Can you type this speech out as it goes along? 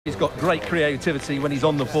He's got great creativity when he's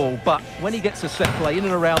on the ball, but when he gets a set play in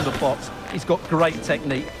and around the box, he's got great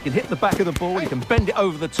technique. He can hit the back of the ball, he can bend it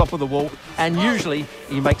over the top of the wall, and usually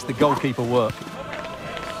he makes the goalkeeper work.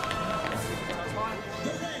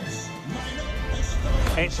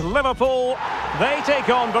 It's Liverpool. They take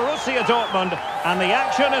on Borussia Dortmund, and the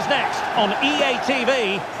action is next on EA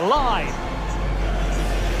TV Live.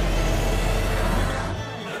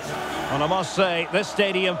 And I must say, this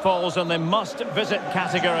stadium falls in the must-visit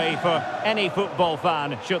category for any football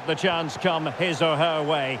fan, should the chance come his or her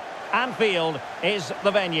way. Anfield is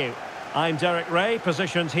the venue. I'm Derek Ray,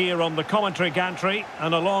 positioned here on the commentary gantry,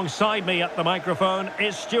 and alongside me at the microphone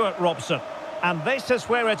is Stuart Robson. And this is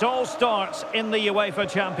where it all starts in the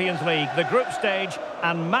UEFA Champions League, the group stage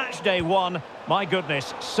and match day one. My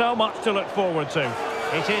goodness, so much to look forward to.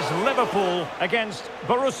 It is Liverpool against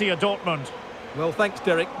Borussia Dortmund. Well, thanks,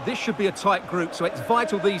 Derek. This should be a tight group, so it's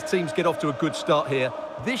vital these teams get off to a good start here.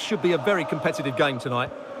 This should be a very competitive game tonight.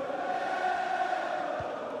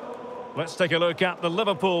 Let's take a look at the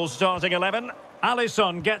Liverpool starting 11.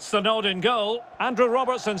 Alisson gets the nod in goal. Andrew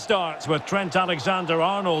Robertson starts with Trent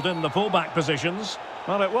Alexander-Arnold in the fullback positions.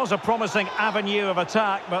 Well, it was a promising avenue of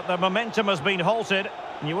attack, but the momentum has been halted.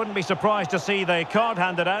 And you wouldn't be surprised to see the card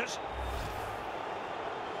handed out.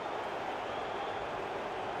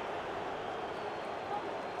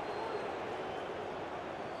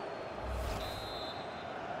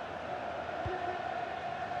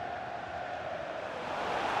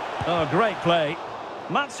 Oh, great play.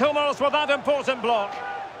 Mats Hummels with that important block.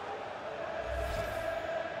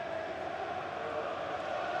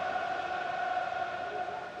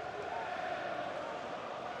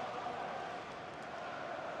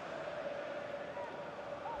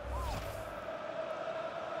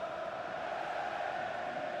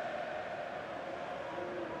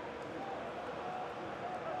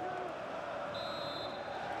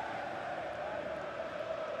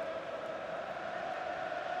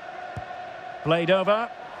 Played over.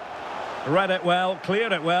 Read it well,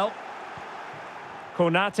 cleared it well.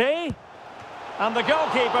 Konate. And the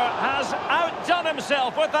goalkeeper has outdone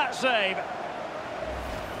himself with that save.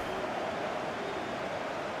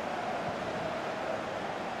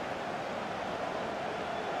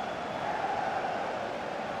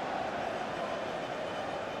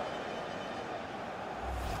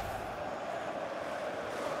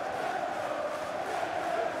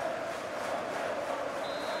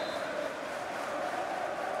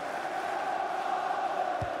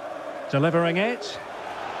 Delivering it.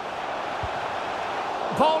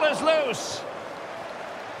 Ball is loose.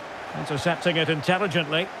 Intercepting it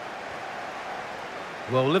intelligently.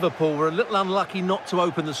 Well, Liverpool were a little unlucky not to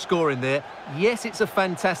open the score in there. Yes, it's a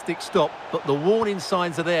fantastic stop, but the warning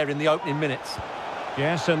signs are there in the opening minutes.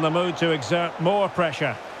 Yes, in the mood to exert more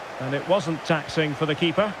pressure. And it wasn't taxing for the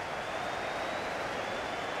keeper.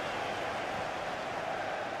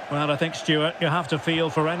 Well, I think, Stuart, you have to feel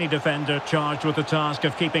for any defender charged with the task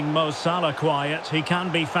of keeping Mo Salah quiet. He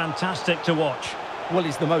can be fantastic to watch. Well,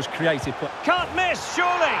 he's the most creative player. Can't miss,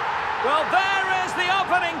 surely. Well, there is the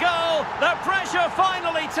opening goal. The pressure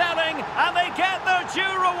finally telling, and they get their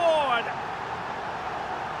due reward.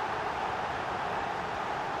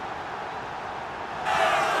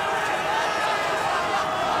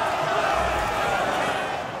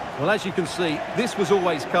 Well, as you can see, this was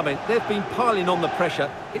always coming. They've been piling on the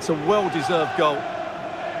pressure. It's a well-deserved goal.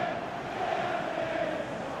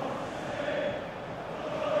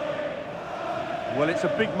 Well, it's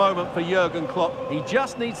a big moment for Jurgen Klopp. He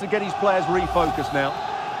just needs to get his players refocused now.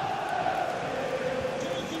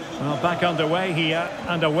 Well, back underway here,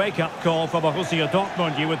 and a wake-up call for Borussia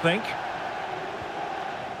Dortmund, you would think.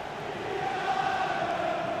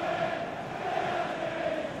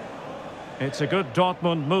 It's a good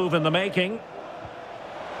Dortmund move in the making.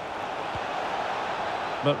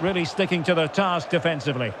 But really sticking to their task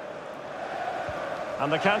defensively.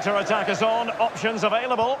 And the counter-attack is on, options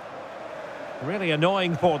available. Really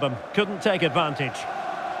annoying for them, couldn't take advantage.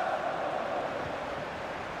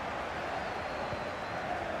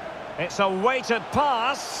 It's a weighted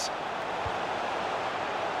pass.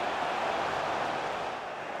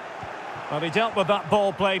 But he dealt with that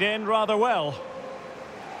ball played in rather well.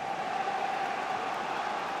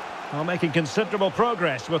 Well, making considerable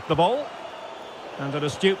progress with the ball. And an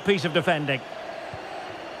astute piece of defending.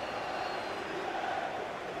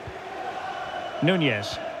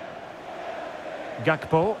 Nunez.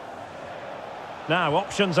 Gakpo. Now,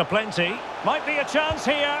 options are plenty. Might be a chance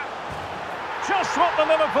here. Just what the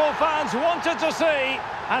Liverpool fans wanted to see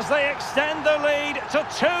as they extend their lead to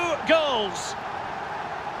 2 goals.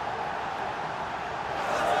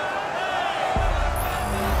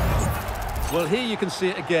 Well, here you can see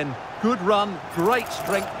it again. Good run, great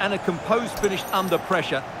strength, and a composed finish under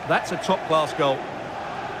pressure. That's a top-class goal.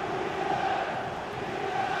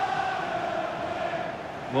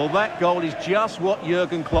 Well, that goal is just what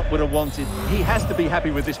Jurgen Klopp would have wanted. He has to be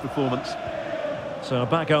happy with this performance. So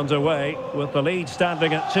back underway with the lead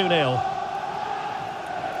standing at 2-0.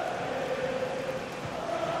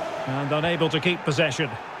 And unable to keep possession.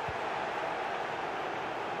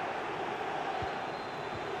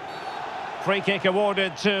 Free kick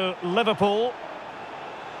awarded to Liverpool.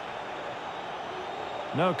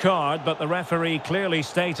 No card, but the referee clearly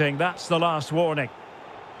stating that's the last warning.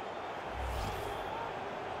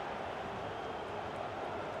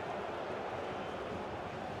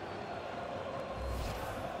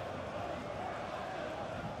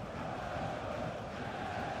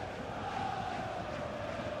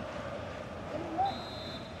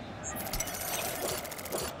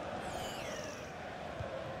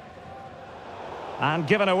 And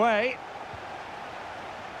given away.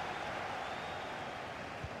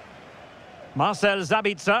 Marcel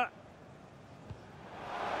Sabitzer.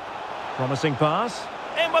 Promising pass.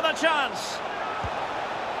 In with a chance.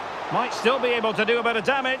 Might still be able to do a bit of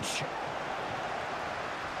damage.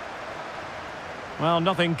 Well,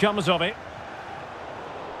 nothing comes of it.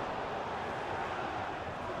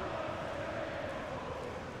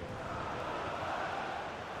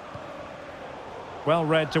 Well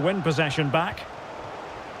read to win possession back.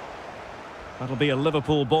 That'll be a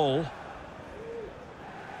Liverpool ball.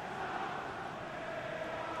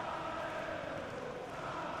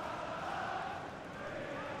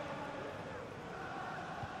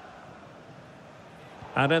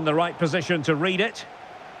 And in the right position to read it.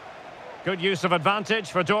 Good use of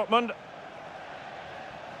advantage for Dortmund.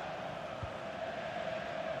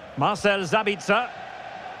 Marcel Sabitzer.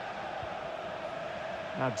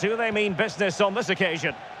 Now, do they mean business on this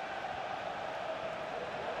occasion?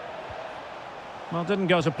 Well, didn't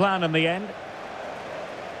go to plan in the end.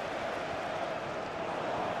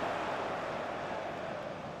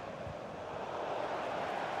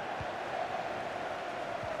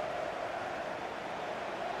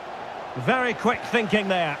 Very quick thinking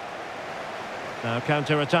there. Now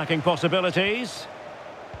counter-attacking possibilities.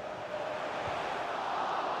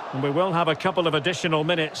 And we will have a couple of additional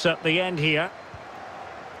minutes at the end here.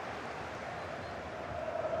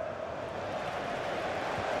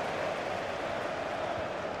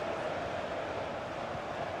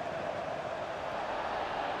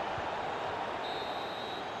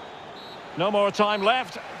 No more time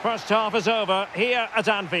left. First half is over here at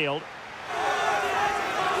Anfield.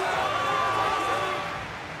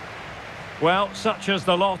 Well, such is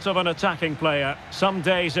the lot of an attacking player. Some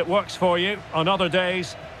days it works for you, on other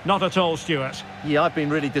days, not at all, Stuart. Yeah, I've been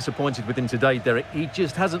really disappointed with him today, Derek. He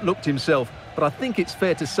just hasn't looked himself. But I think it's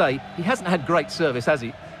fair to say he hasn't had great service, has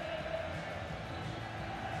he?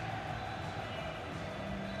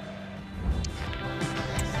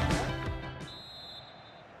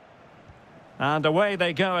 And away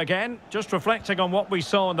they go again. Just reflecting on what we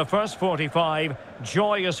saw in the first 45.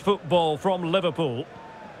 Joyous football from Liverpool.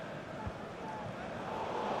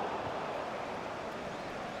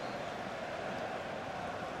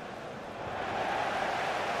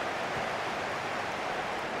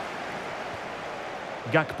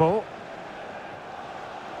 Gakpo.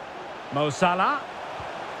 Mo Salah.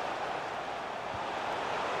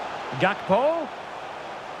 Gakpo.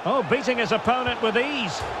 Oh, beating his opponent with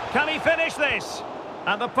ease. Can he finish this?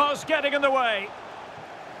 And the post getting in the way.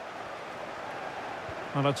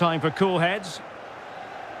 And a time for cool heads.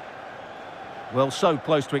 Well, so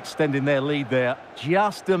close to extending their lead there.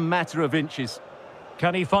 Just a matter of inches.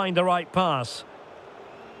 Can he find the right pass?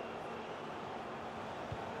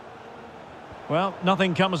 Well,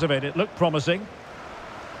 nothing comes of it. It looked promising.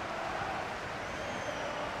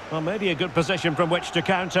 Well, maybe a good position from which to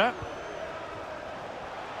counter.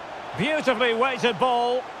 Beautifully weighted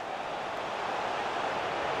ball.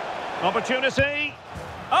 Opportunity.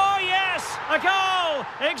 Oh, yes! A goal!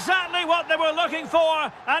 Exactly what they were looking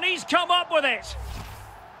for, and he's come up with it.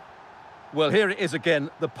 Well, here it is again.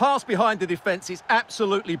 The pass behind the defence is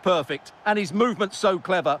absolutely perfect, and his movement's so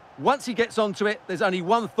clever. Once he gets onto it, there's only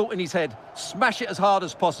one thought in his head. Smash it as hard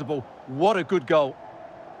as possible. What a good goal.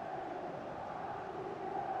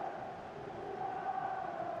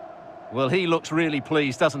 Well, he looks really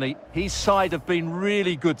pleased, doesn't he? His side have been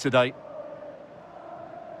really good today.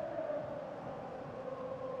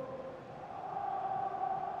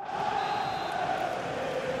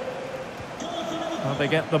 Well, they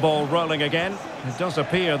get the ball rolling again. It does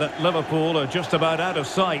appear that Liverpool are just about out of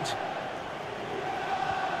sight.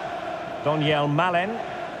 Donyell Malen.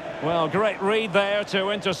 Well, great read there to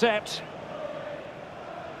intercept.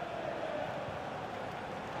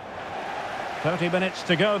 30 minutes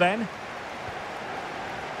to go then.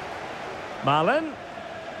 Malin.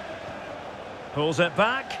 Pulls it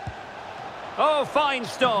back. Oh, fine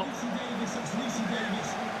stop.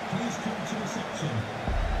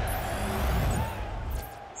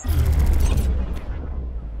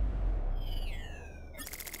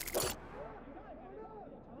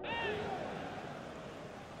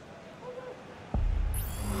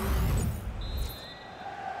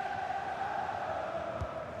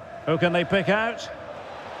 Who can they pick out?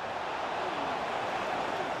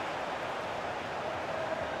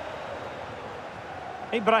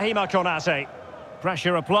 Ibrahima Konate.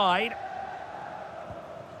 Pressure applied.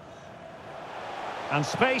 And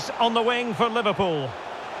space on the wing for Liverpool.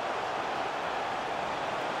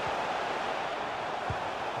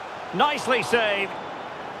 Nicely saved.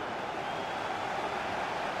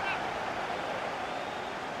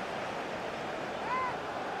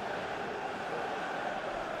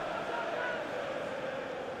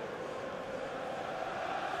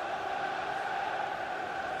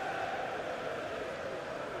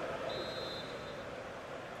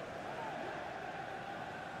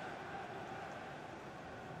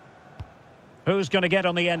 Who's going to get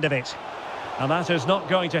on the end of it? And that is not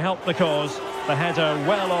going to help the cause. The header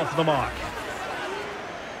well off the mark.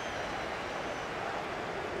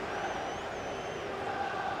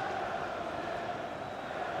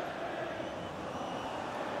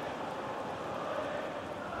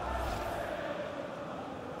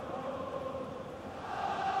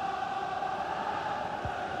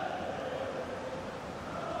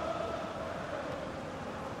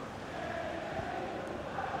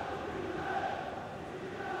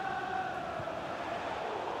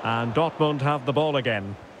 And Dortmund have the ball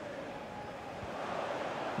again.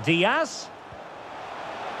 Diaz.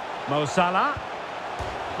 Mo Salah.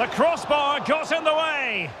 The crossbar got in the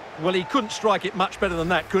way. Well, he couldn't strike it much better than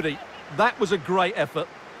that, could he? That was a great effort.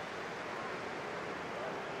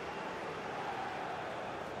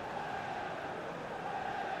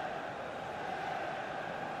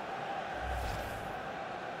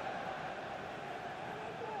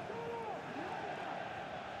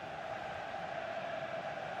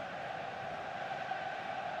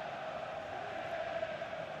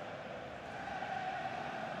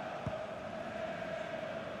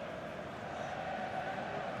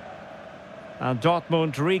 And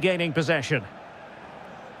Dortmund regaining possession.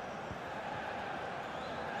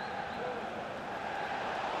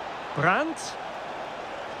 Brandt.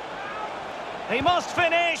 He must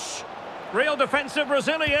finish. Real defensive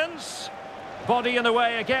resilience. Body in the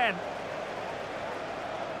way again.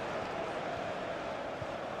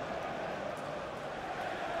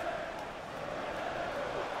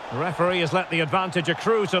 The referee has let the advantage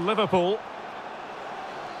accrue to Liverpool.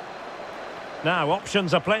 Now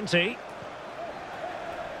options are plenty.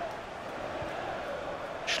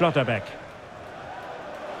 Schlotterbeck.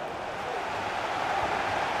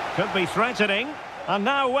 Could be threatening, and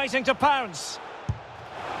now waiting to pounce.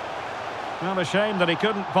 Well, a shame that he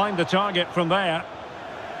couldn't find the target from there.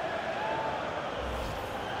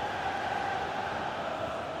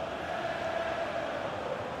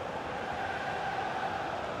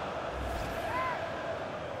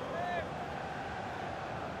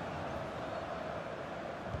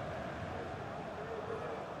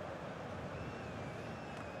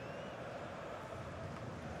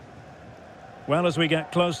 Well, as we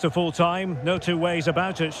get close to full-time, no two ways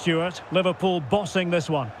about it, Stuart. Liverpool bossing this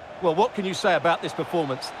one. Well, what can you say about this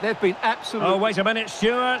performance? They've been absolutely... Oh, wait a minute,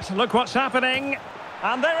 Stuart. Look what's happening.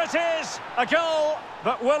 And there it is, a goal.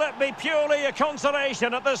 But will it be purely a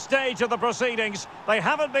consolation at this stage of the proceedings? They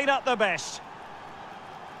haven't been at their best.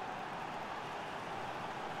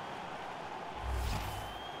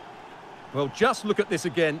 Well, just look at this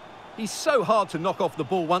again. He's so hard to knock off the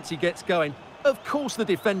ball once he gets going. Of course the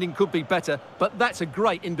defending could be better, but that's a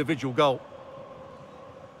great individual goal.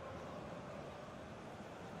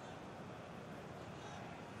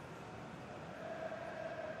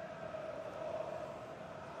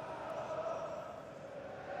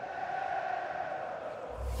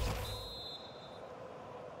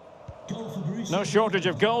 No shortage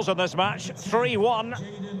of goals in this match. 3-1.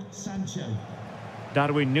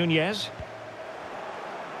 Darwin Núñez.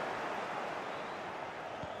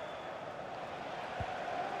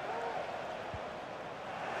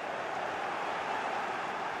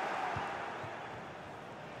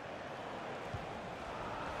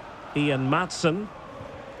 Ian Maatsen.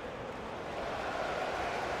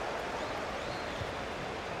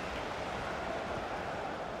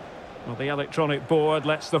 Well, the electronic board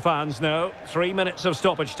lets the fans know. 3 minutes of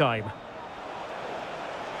stoppage time.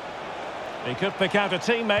 He could pick out a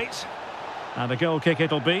teammate. And a goal kick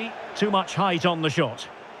it'll be. Too much height on the shot.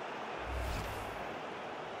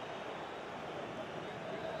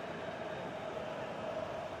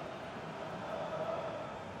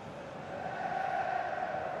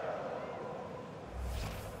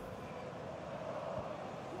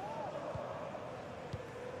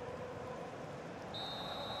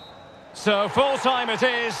 So full-time it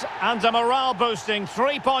is, and a morale-boosting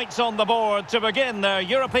 3 points on the board to begin their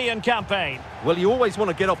European campaign. Well, you always want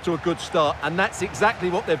to get off to a good start, and that's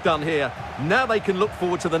exactly what they've done here. Now they can look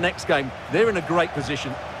forward to the next game. They're in a great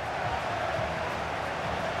position.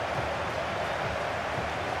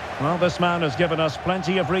 Well, this man has given us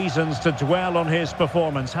plenty of reasons to dwell on his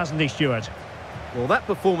performance, hasn't he, Stuart? Well, that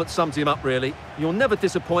performance sums him up, really. You're never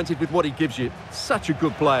disappointed with what he gives you. Such a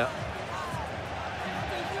good player.